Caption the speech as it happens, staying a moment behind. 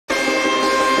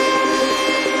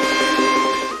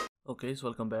Okay, so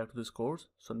welcome back to this course.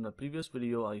 So in the previous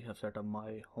video I have set up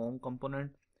my home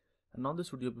component, and now this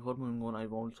video, before moving on, I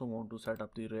also want to set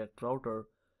up the React router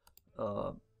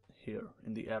here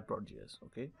in the app.js.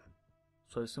 Okay,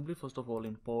 so I simply first of all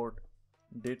import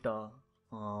data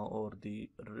or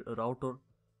the router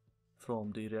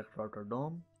from the React router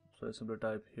DOM. So I simply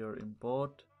type here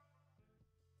import.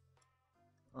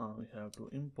 We have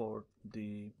to import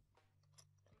the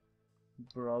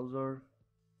browser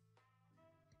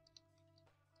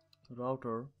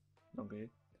router. Okay,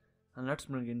 and let's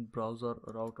bring in browser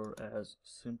router as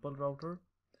simple router,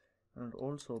 and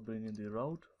also bring in the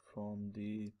route from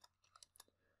the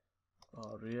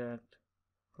React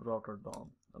router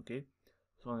DOM. Okay,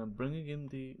 so I'm bringing in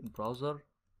the browser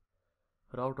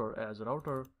router as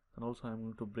router, and also I'm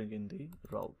going to bring in the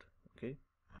route. Okay,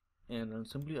 and then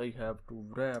simply I have to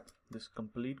wrap this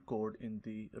complete code in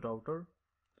the router.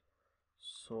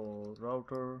 So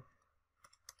router,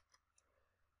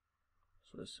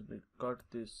 so I simply cut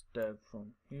this tag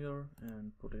from here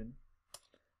and put in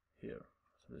here.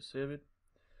 So we save it.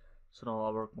 So now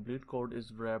our complete code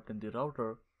is wrapped in the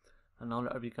router, and now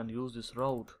we can use this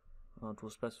route to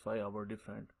specify our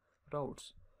different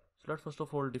routes. So let's first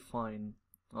of all define,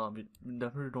 we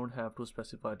definitely don't have to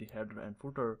specify the header and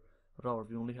footer route,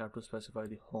 we only have to specify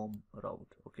the home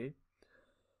route. Okay,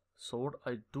 so what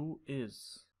I do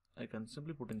is I can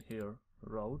simply put in here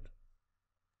route,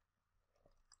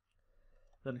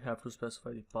 then you have to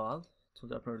specify the path. So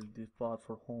definitely the path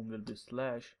for home will be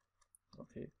slash.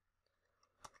 Okay,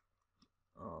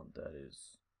 that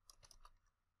is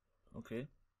okay,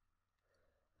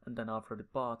 and then after the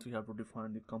path we have to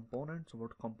define the component. So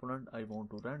what component I want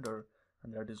to render,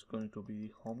 and that is going to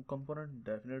be home component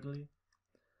definitely.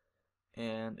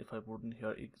 And if I put in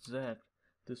here exact,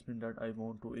 this means that I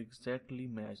want to exactly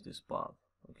match this path.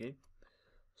 Okay,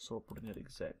 so put in here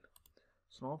exact.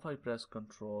 So now if I press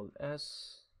Ctrl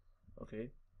S,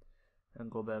 okay,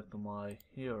 and go back to my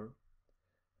here,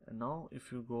 and now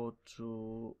if you go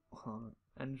to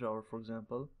any router, for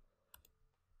example,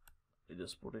 you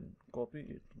just put in, copy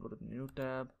it, go to new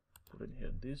tab, put in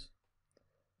here this,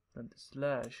 then the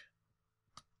slash,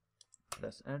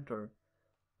 press enter,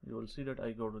 you will see that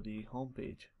I go to the home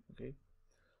page. Okay,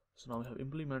 so now we have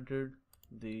implemented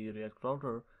the React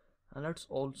router, and let's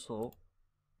also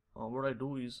what I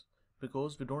do is,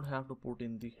 because we don't have to put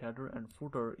in the header and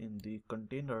footer in the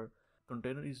container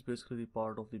is basically the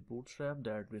part of the bootstrap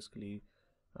that basically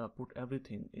put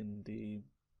everything in the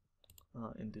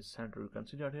in this center. You can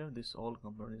see that here this all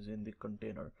component is in the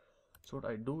container. So what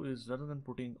I do is, rather than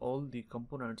putting all the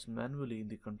components manually in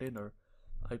the container,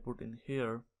 I put in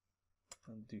here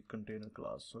the container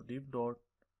class. So div dot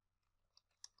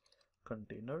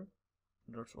container,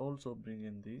 let's also bring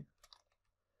in the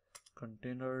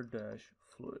container dash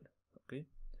fluid. Okay,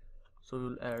 so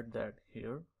we'll add that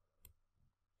here.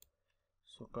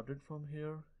 So cut it from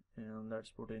here and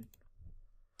let's put in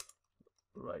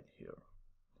right here.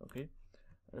 Okay,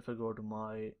 if I go to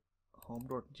my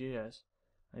home.js,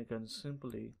 I can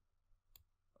simply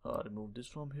remove this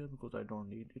from here because I don't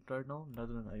need it right now.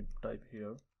 Rather than I type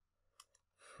here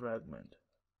fragment.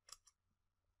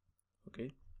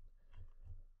 Okay,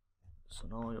 so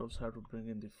now I also have to bring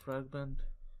in the fragment,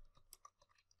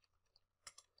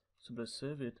 simply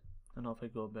save it, and now if I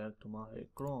go back to my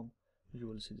Chrome, you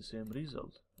will see the same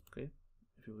result. Okay,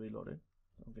 if you reload it.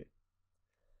 Okay,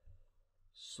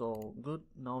 so good,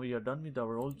 now we are done with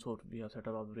our route. So we have set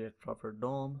up our React router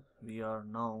DOM. We are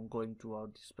now going to our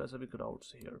specific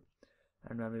routes here,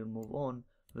 and when we move on,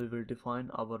 we will define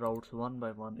our routes one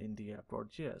by one in the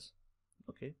app.js.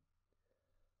 Okay,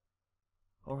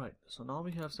 alright, so now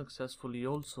we have successfully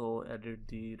also added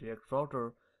the React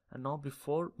router, and now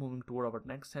before moving toward our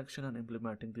next section and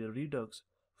implementing the Redux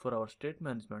for our state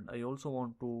management, I also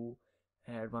want to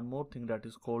add one more thing, that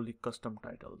is called the custom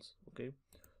titles. Okay,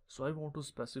 so I want to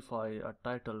specify a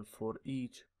title for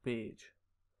each page.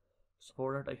 So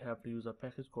for that I have to use a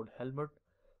package called Helmet.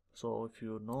 So if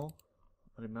you know,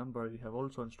 remember, we have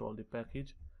also installed the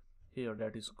package here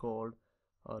that is called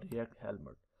React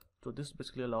Helmet. So this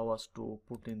basically allows us to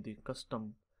put in the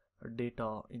custom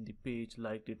data in the page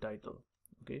like the title.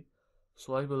 Okay,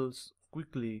 so I will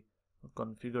quickly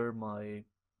configure my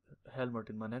Helmet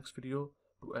in my next video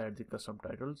to add the custom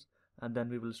titles, and then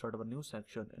we will start our new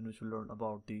section in which we learn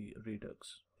about the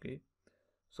Redux. Okay,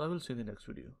 so I will see you in the next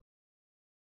video.